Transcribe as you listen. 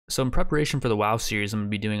So in preparation for the WoW series I'm going to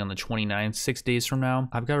be doing on the 29th, 6 days from now,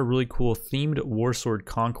 I've got a really cool themed Warsword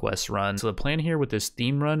Conquest run. So the plan here with this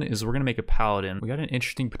theme run is we're going to make a Paladin. We got an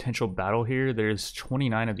interesting potential battle here. There's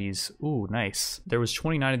 29 of these. Ooh, nice. There was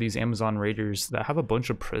 29 of these Amazon Raiders that have a bunch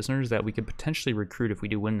of prisoners that we could potentially recruit if we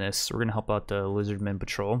do win this. So we're going to help out the Lizardmen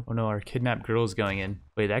patrol. Oh no, our kidnapped girl is going in.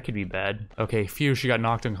 Wait, that could be bad. Okay, phew, she got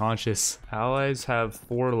knocked unconscious. Allies have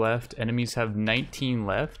 4 left. Enemies have 19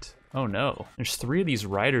 left. Oh no, there's 3 of these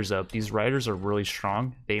riders up. These riders are really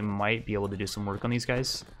strong. They might be able to do some work on these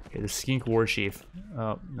guys. Okay, the Skink War Chief.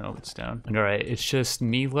 Oh, no, it's down. All right, it's just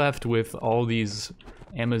me left with all these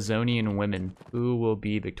Amazonian women. Who will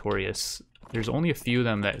be victorious? There's only a few of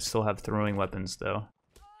them that still have throwing weapons though.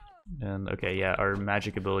 And okay, yeah, our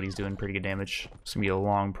magic ability is doing pretty good damage. It's gonna be a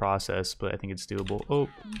long process, but I think it's doable. Oh,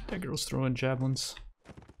 that girl's throwing javelins.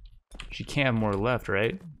 She can't have more left,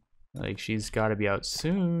 right? Like, she's got to be out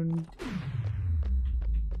soon.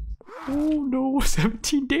 Oh no,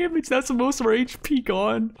 17 damage. That's the most of our HP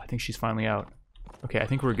gone. I think she's finally out. Okay, I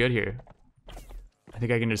think we're good here. I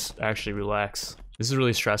think I can just actually relax. This is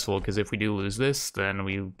really stressful because if we do lose this, then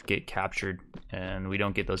we get captured and we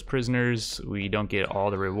don't get those prisoners. We don't get all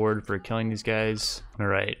the reward for killing these guys. All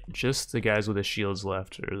right, just the guys with the shields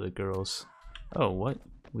left, or the girls. Oh, what?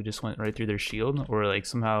 We just went right through their shield? Or like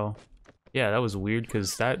somehow... Yeah, that was weird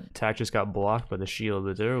because that attack just got blocked by the shield,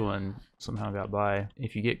 but their one somehow got by.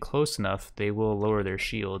 If you get close enough, they will lower their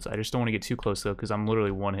shields. I just don't want to get too close though because I'm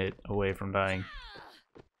literally 1 hit away from dying.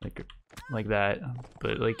 Like that.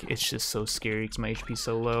 But like, it's just so scary because my HP is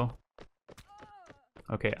so low.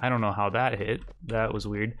 Okay, I don't know how that hit. That was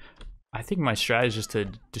weird. I think my strat is just to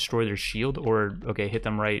destroy their shield or, okay, hit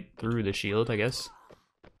them right through the shield, I guess.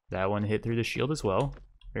 That one hit through the shield as well.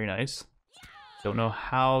 Very nice. Don't know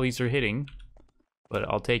how these are hitting, but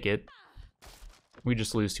I'll take it. We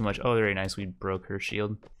just lose too much. Oh, very nice. We broke her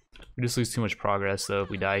shield. We just lose too much progress, though, if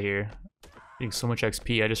we die here. Getting so much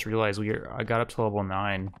XP. I just realized I got up to level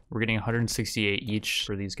 9. We're getting 168 each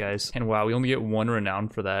for these guys. And wow, we only get 1 renown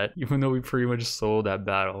for that, even though we pretty much sold that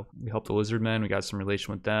battle. We helped the Lizardmen. We got some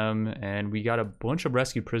relation with them. And we got a bunch of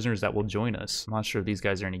rescued prisoners that will join us. I'm not sure if these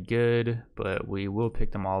guys are any good, but we will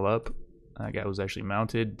pick them all up. That guy was actually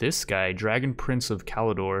mounted. This guy, Dragon Prince of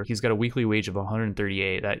Calidor, he's got a weekly wage of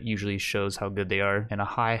 138. That usually shows how good they are. And a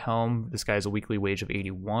high helm. This guy's a weekly wage of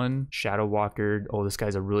 81. Shadow Walker. Oh, this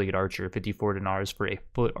guy's a really good archer. 54 dinars for a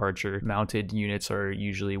foot archer. Mounted units are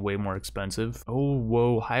usually way more expensive. Oh,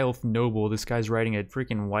 whoa. High elf noble. This guy's riding a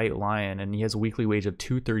freaking white lion and he has a weekly wage of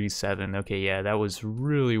 237. Okay, yeah, that was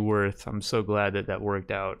really worth. I'm so glad that that worked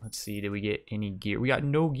out. Let's see. Did we get any gear? We got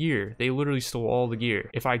no gear. They literally stole all the gear.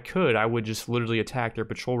 If I could, I would just literally attack their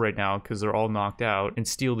patrol right now because they're all knocked out and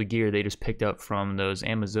steal the gear they just picked up from those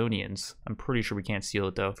Amazonians. I'm pretty sure we can't steal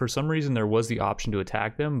it though. For some reason there was the option to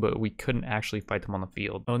attack them, but we couldn't actually fight them on the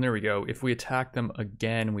field. Oh, and there we go. If we attack them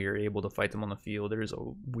again, we are able to fight them on the field. There's a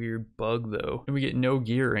weird bug though. And we get no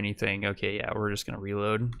gear or anything. Okay, yeah, we're just gonna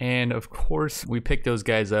reload. And of course we picked those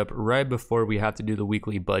guys up right before we have to do the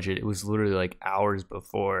weekly budget. It was literally like hours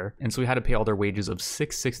before. And so we had to pay all their wages of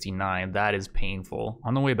 669. That is painful.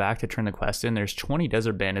 On the way back to turn the quest in, there's 20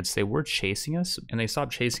 desert bandits. They were chasing us and they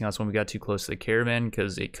stopped chasing us when we got too close to the caravan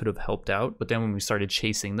because it could have helped out, but then when we started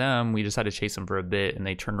chasing them, we just had to chase them for a bit and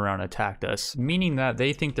they turned around and attacked us, meaning that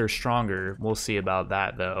they think they're stronger. We'll see about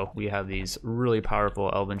that though. We have these really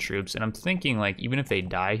powerful elven troops and I'm thinking like even if they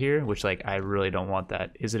die here, which like I really don't want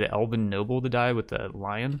that, is it an elven noble to die with the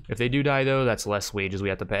lion? If they do die though, that's less wages we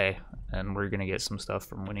have to pay and we're gonna get some stuff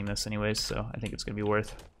from winning this anyways, so I think it's gonna be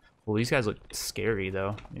worth. Well, these guys look scary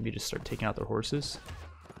though. Maybe just start taking out their horses.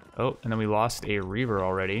 Oh, and then we lost a Reaver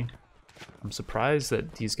already. I'm surprised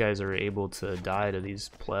that these guys are able to die to these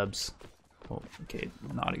plebs. Oh, okay,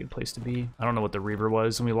 not a good place to be. I don't know what the Reaver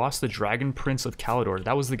was. And we lost the Dragon Prince of Calidor.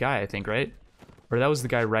 That was the guy, I think, right? Or that was the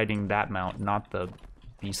guy riding that mount, not the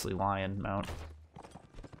beastly lion mount.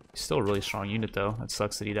 He's still a really strong unit though. That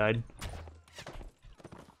sucks that he died.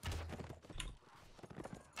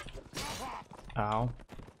 Ow.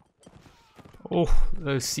 Oh,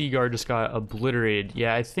 the Sea Guard just got obliterated.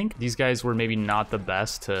 Yeah, I think these guys were maybe not the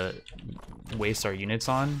best to waste our units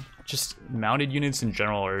on. Just mounted units in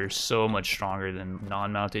general are so much stronger than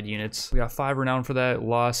non-mounted units. We got 5 renown for that.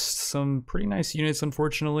 Lost some pretty nice units,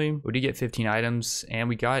 unfortunately. We did get 15 items, and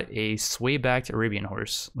we got a sway-backed Arabian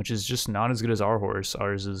horse, which is just not as good as our horse.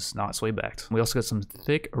 Ours is not sway-backed. We also got some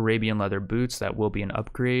thick Arabian leather boots that will be an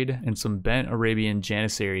upgrade, and some bent Arabian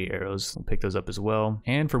Janissary arrows. We'll pick those up as well.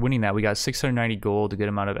 And for winning that, we got 690 gold, a good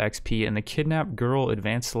amount of XP, and the kidnapped girl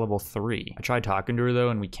advanced to level 3. I tried talking to her though,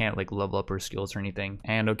 and we can't like level up her skills or anything.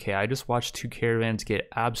 And okay, I just watched 2 caravans get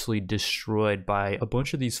absolutely destroyed by a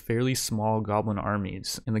bunch of these fairly small goblin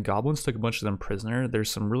armies. And the goblins took a bunch of them prisoner.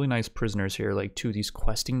 There's some really nice prisoners here, like 2 of these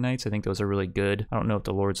questing knights. I think those are really good. I don't know if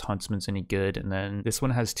the Lord's Huntsman's any good. And then this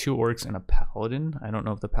one has 2 orcs and a paladin. I don't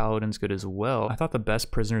know if the paladin's good as well. I thought the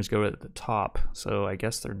best prisoners go at the top, so I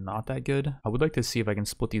guess they're not that good. I would like to see if I can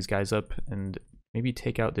split these guys up and maybe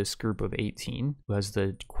take out this group of 18 who has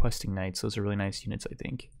the questing knights. Those are really nice units, I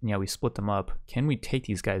think. And yeah, we split them up. Can we take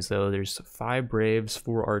these guys though? There's 5 braves,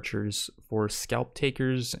 4 archers, 4 scalp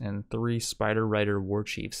takers, and 3 spider rider war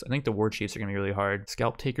chiefs. I think the war chiefs are gonna be really hard.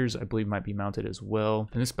 Scalp takers, I believe, might be mounted as well.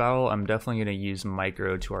 In this battle, I'm definitely gonna use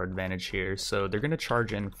micro to our advantage here. So they're gonna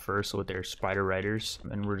charge in first with their spider riders,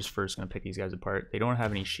 and we're just first gonna pick these guys apart. They don't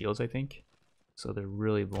have any shields, I think. So they're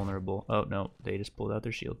really vulnerable. Oh no, they just pulled out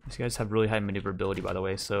their shield. These guys have really high maneuverability, by the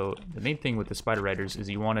way. So the main thing with the spider riders is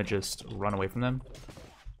you want to just run away from them.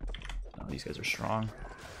 Oh, these guys are strong.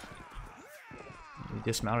 We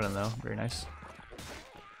dismounted them though, very nice.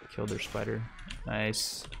 Killed their spider,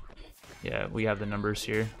 nice. Yeah, we have the numbers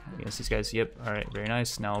here against these guys. Yep, all right, very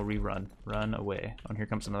nice. Now rerun, run away. Oh, and here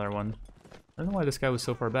comes another one. I don't know why this guy was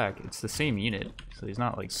so far back. It's the same unit, so he's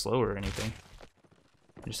not like slow or anything.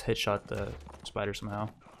 Just headshot the spider somehow.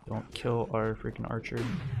 Don't kill our freaking archer.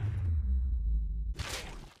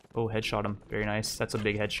 Oh, headshot him. Very nice. That's a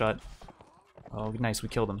big headshot. Oh, nice. We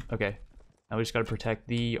killed him. Okay. Now we just gotta protect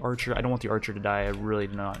the archer. I don't want the archer to die. I really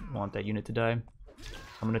do not want that unit to die.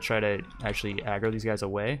 I'm gonna try to actually aggro these guys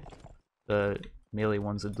away. The melee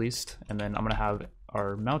ones at least. And then I'm gonna have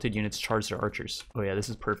our mounted units charge their archers. Oh yeah, this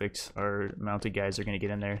is perfect. Our mounted guys are gonna get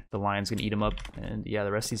in there. The lion's gonna eat them up. And yeah,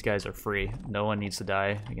 the rest of these guys are free. No one needs to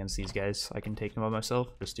die against these guys. I can take them out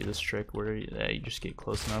myself. Just do this trick where you just get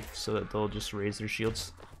close enough so that they'll just raise their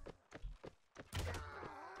shields.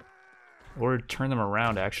 Or turn them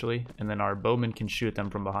around actually, and then our bowmen can shoot at them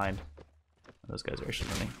from behind. Those guys are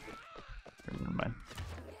actually running. Never mind.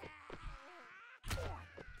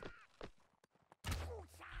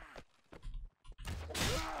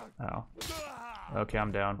 Oh. Okay,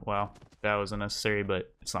 I'm down. Wow. That was unnecessary,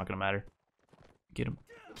 but it's not gonna matter. Get him.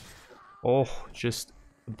 Oh, just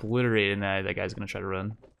obliterated that. That guy's gonna try to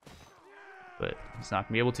run. But he's not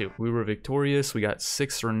gonna be able to. We were victorious. We got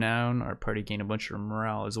 6 renown. Our party gained a bunch of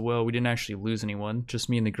morale as well. We didn't actually lose anyone. Just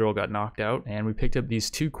me and the girl got knocked out. And we picked up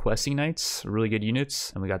these 2 questing knights, really good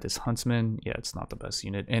units. And we got this huntsman. Yeah, it's not the best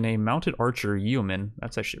unit. And a mounted archer, yeoman.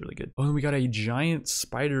 That's actually really good. Oh, and we got a giant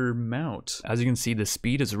spider mount. As you can see, the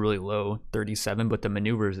speed is really low, 37, but the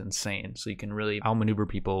maneuver is insane. So you can really outmaneuver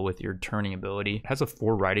people with your turning ability. It has a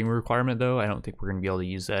 4 riding requirement though. I don't think we're gonna be able to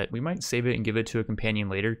use that. We might save it and give it to a companion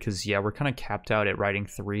later, because yeah, we're kind of capped out at riding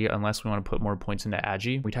 3 unless we want to put more points into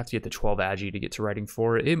agi. We'd have to get to 12 agi to get to riding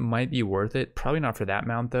 4. It might be worth it. Probably not for that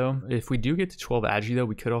mount though. If we do get to 12 agi though,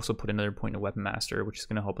 we could also put another point in weapon master, which is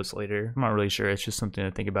going to help us later. I'm not really sure. It's just something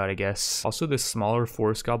to think about, I guess. Also, this smaller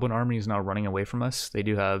forest goblin army is now running away from us. They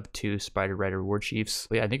do have 2 spider rider war chiefs.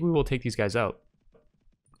 But yeah, I think we will take these guys out.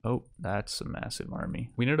 Oh, that's a massive army.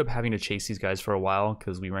 We ended up having to chase these guys for a while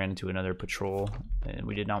because we ran into another patrol and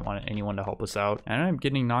we did not want anyone to help us out. And I'm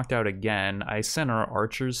getting knocked out again. I sent our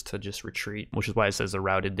archers to just retreat, which is why it says they're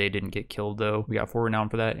routed. They didn't get killed though. We got 4 renown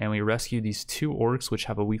for that, and we rescued these 2 orcs, which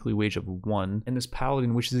have a weekly wage of 1, and this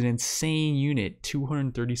paladin, which is an insane unit,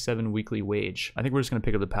 237 weekly wage. I think we're just gonna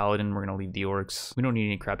pick up the paladin. We're gonna leave the orcs. We don't need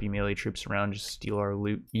any crappy melee troops around. Just steal our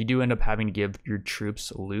loot. You do end up having to give your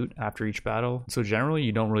troops loot after each battle, so generally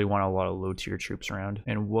you don't really want a lot of low tier troops around.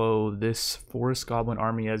 And whoa, this forest goblin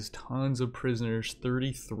army has tons of prisoners,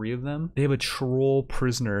 33 of them. They have a troll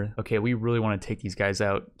prisoner. Okay, we really want to take these guys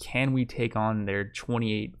out. Can we take on their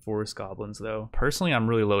 28 forest goblins though? Personally, I'm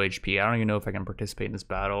really low HP. I don't even know if I can participate in this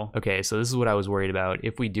battle. Okay, so this is what I was worried about.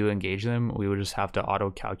 If we do engage them, we would just have to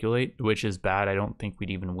auto calculate, which is bad. I don't think we'd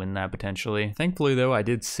even win that potentially. Thankfully though, I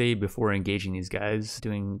did save before engaging these guys,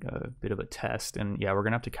 doing a bit of a test. And yeah, we're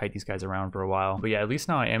gonna have to kite these guys around for a while. But yeah, at least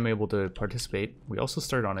now I am able to participate. We also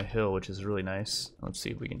started on a hill, which is really nice. Let's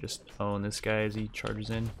see if we can just own this guy as he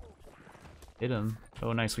charges in. Hit him.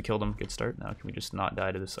 Oh nice, we killed him. Good start. Now can we just not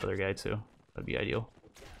die to this other guy too? That'd be ideal.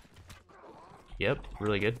 Yep,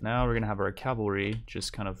 really good. Now we're gonna have our cavalry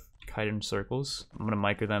just kind of kite in circles. I'm gonna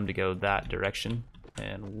micro them to go that direction.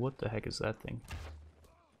 And what the heck is that thing?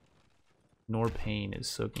 Nor pain is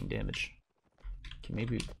soaking damage. Okay,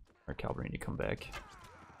 maybe our cavalry need to come back.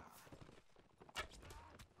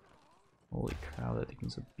 Holy cow, that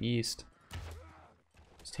thing's a beast.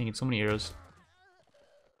 It's taking so many arrows.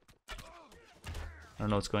 I don't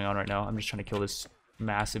know what's going on right now. I'm just trying to kill this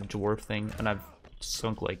massive dwarf thing, and I've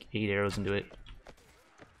sunk like 8 arrows into it.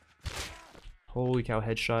 Holy cow,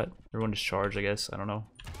 headshot. Everyone just charge, I guess. I don't know.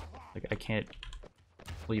 Like, I can't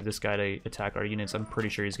leave this guy to attack our units. I'm pretty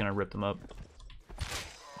sure he's gonna rip them up.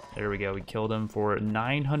 There we go, we killed him for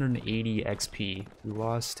 980 XP. We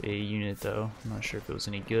lost a unit though. I'm not sure if it was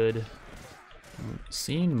any good. I'm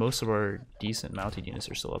seeing most of our decent mounted units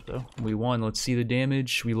are still up though. We won. Let's see the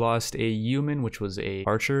damage. We lost a human, which was a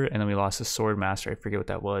archer, and then we lost a sword master. I forget what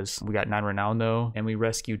that was. We got 9 renown though, and we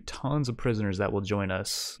rescued tons of prisoners that will join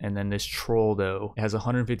us. And then this troll though, it has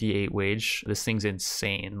 158 wage. This thing's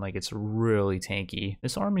insane. Like, it's really tanky.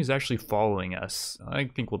 This army is actually following us. I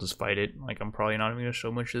think we'll just fight it. Like, I'm probably not even gonna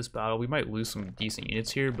show much of this battle. We might lose some decent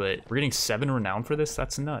units here, but we're getting 7 renown for this.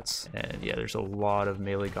 That's nuts. And yeah, there's a lot of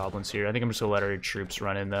melee goblins here. I think I'm just gonna let our troops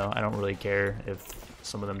run in though. I don't really care if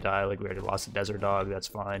some of them die. Like, we already lost a desert dog, that's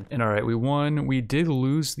fine. And all right, we won. We did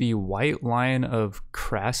lose the White Lion of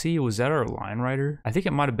Crassy. Was that our line rider? I think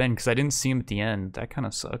it might have been, because I didn't see him at the end. That kind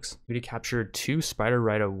of sucks. We did capture 2 Spider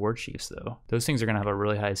Rider war chiefs though. Those things are gonna have a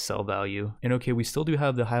really high sell value. And okay, we still do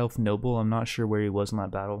have the High Elf Noble. I'm not sure where he was in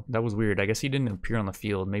that battle. That was weird. I guess he didn't appear on the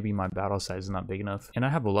field. Maybe my battle size is not big enough. And I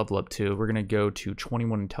have a level up too. We're gonna go to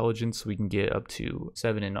 21 intelligence so we can get up to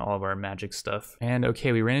 7 in all of our magic stuff. And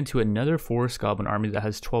okay, we ran into another Forest Goblin army that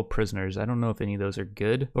has 12 prisoners. I don't know if any of those are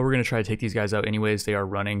good, but we're gonna try to take these guys out anyways. They are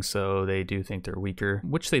running, so they do think they're weaker,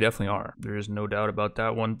 which they definitely are. There's no doubt about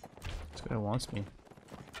that one. This guy wants me.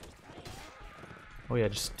 Oh yeah,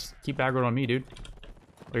 just keep aggroed on me, dude.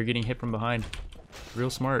 Or you're getting hit from behind. Real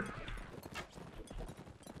smart.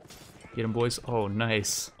 Get him, boys. Oh,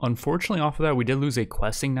 nice. Unfortunately, off of that, we did lose a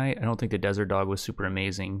questing knight. I don't think the desert dog was super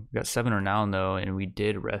amazing. We got 7 renown though, and we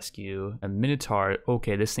did rescue a minotaur.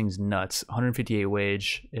 Okay, this thing's nuts. 158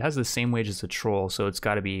 wage. It has the same wage as the troll, so it's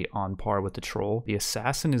got to be on par with the troll. The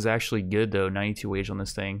assassin is actually good though, 92 wage on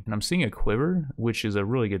this thing. And I'm seeing a quiver, which is a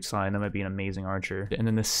really good sign. That might be an amazing archer. And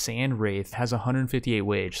then the sand wraith has 158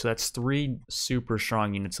 wage, so that's 3 super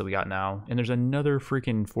strong units that we got now. And there's another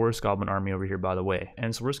freaking forest goblin army over here, by the way.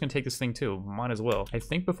 And so we're just gonna take this thing too. Might as well. I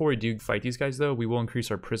think before we do fight these guys though, we will increase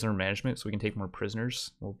our prisoner management so we can take more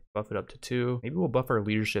prisoners. We'll buff it up to 2. Maybe we'll buff our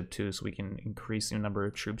leadership too so we can increase the number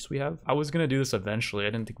of troops we have. I was gonna do this eventually. I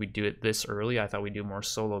didn't think we'd do it this early. I thought we'd do more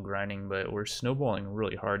solo grinding, but we're snowballing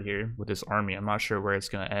really hard here with this army. I'm not sure where it's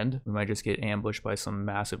gonna end. We might just get ambushed by some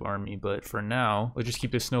massive army, but for now, let's just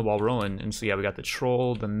keep this snowball rolling. And so yeah, we got the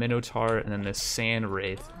troll, the minotaur, and then the sand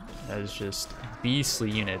wraith. That is just beastly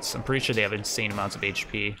units. I'm pretty sure they have insane amounts of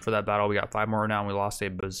HP. For that battle, we got 5 more now, and we lost a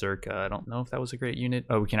berserker. I don't know if that was a great unit.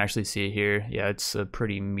 Oh, we can actually see it here. Yeah, it's a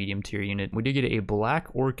pretty medium tier unit. We did get a black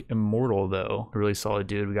orc immortal though. A really solid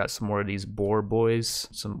dude. We got some more of these boar boys,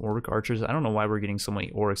 some orc archers. I don't know why we're getting so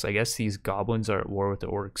many orcs. I guess these goblins are at war with the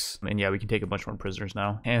orcs. And yeah, we can take a bunch more prisoners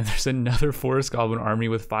now. And there's another forest goblin army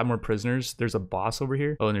with 5 more prisoners. There's a boss over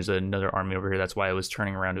here. Oh, and there's another army over here. That's why it was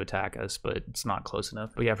turning around to attack us, but it's not close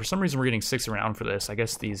enough. But yeah, for some reason we're getting 6 around for this. I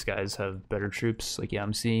guess these guys have better troops. Like, yeah,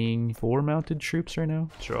 I'm seeing 4 mounted troops right now.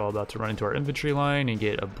 So we're all about to run into our infantry line and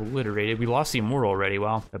get obliterated. We lost the immortal already.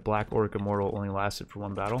 Wow. That black orc immortal only lasted for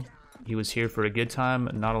 1 battle. He was here for a good time,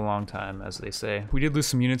 not a long time, as they say. We did lose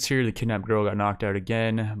some units here. The kidnapped girl got knocked out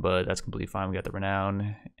again, but that's completely fine. We got the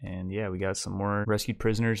renown, and yeah, we got some more rescued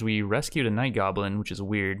prisoners. We rescued a night goblin, which is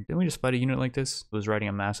weird. Didn't we just fight a unit like this? It was riding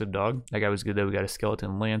a massive dog. That guy was good though. We got a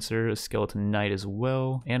skeleton lancer, a skeleton knight as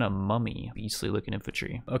well, and a mummy. Beastly looking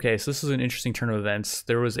infantry. Okay, so this is an interesting turn of events.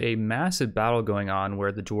 There was a massive battle going on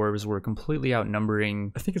where the dwarves were completely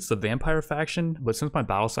outnumbering, I think it's the vampire faction, but since my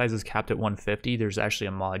battle size is capped at 150, there's actually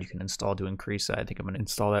a mod you can install to increase that. I think I'm going to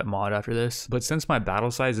install that mod after this. But since my battle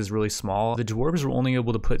size is really small, the dwarves were only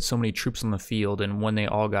able to put so many troops on the field, and when they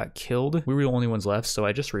all got killed, we were the only ones left, so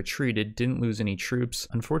I just retreated, didn't lose any troops.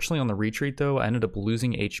 Unfortunately, on the retreat though, I ended up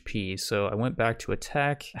losing HP, so I went back to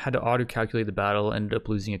attack, had to auto-calculate the battle, ended up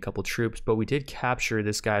losing a couple troops, but we did capture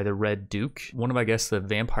this guy, the Red Duke, one of, I guess, the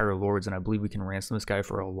vampire lords, and I believe we can ransom this guy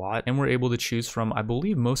for a lot, and we're able to choose from, I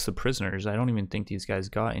believe, most of the prisoners. I don't even think these guys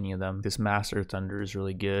got any of them. This Master Thunder is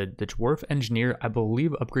really good. The dwarf engineer, I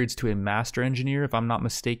believe, upgrades to a master engineer, if I'm not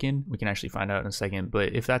mistaken. We can actually find out in a second,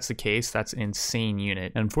 but if that's the case, that's an insane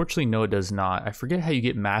unit. And unfortunately, no, it does not. I forget how you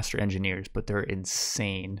get master engineers, but they're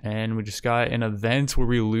insane. And we just got an event where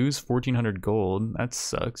we lose 1,400 gold. That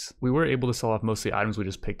sucks. We were able to sell off most of the items we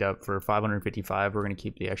just picked up for 555. We're going to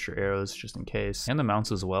keep the extra arrows just in case. And the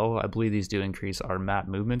mounts as well. I believe these do increase our map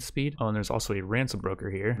movement speed. Oh, and there's also a ransom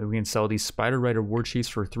broker here. We can sell these Spider Rider war chiefs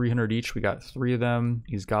for 300 each. We got 3 of them.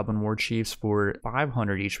 These Goblin war chiefs for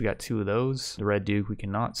 500 each. We got 2 of those. The Red Duke we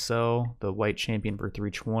cannot sell. The White Champion for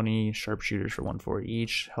 320. Sharpshooters for 140 each.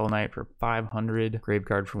 each, Hell Knight for 500,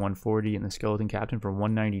 Graveguard for 140, and the Skeleton Captain for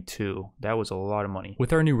 192. That was a lot of money.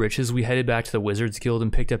 With our new riches, we headed back to the Wizards Guild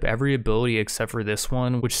and picked up every ability except for this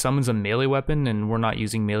one, which summons a melee weapon, and we're not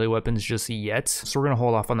using melee weapons just yet. So we're gonna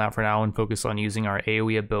hold off on that for now and focus on using our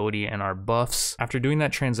AoE ability and our buffs. After doing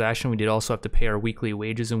that transaction, we did also have to pay our weekly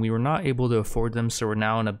wages, and we were not able to afford them, so we're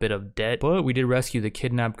now in a bit of debt. But we did rescue the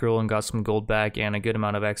kidnapped girl and got some gold back and a good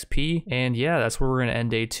amount of XP. And yeah, that's where we're gonna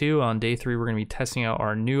end day 2. On day 3, we're gonna be testing out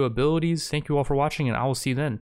our new abilities. Thank you all for watching, and I will see you then.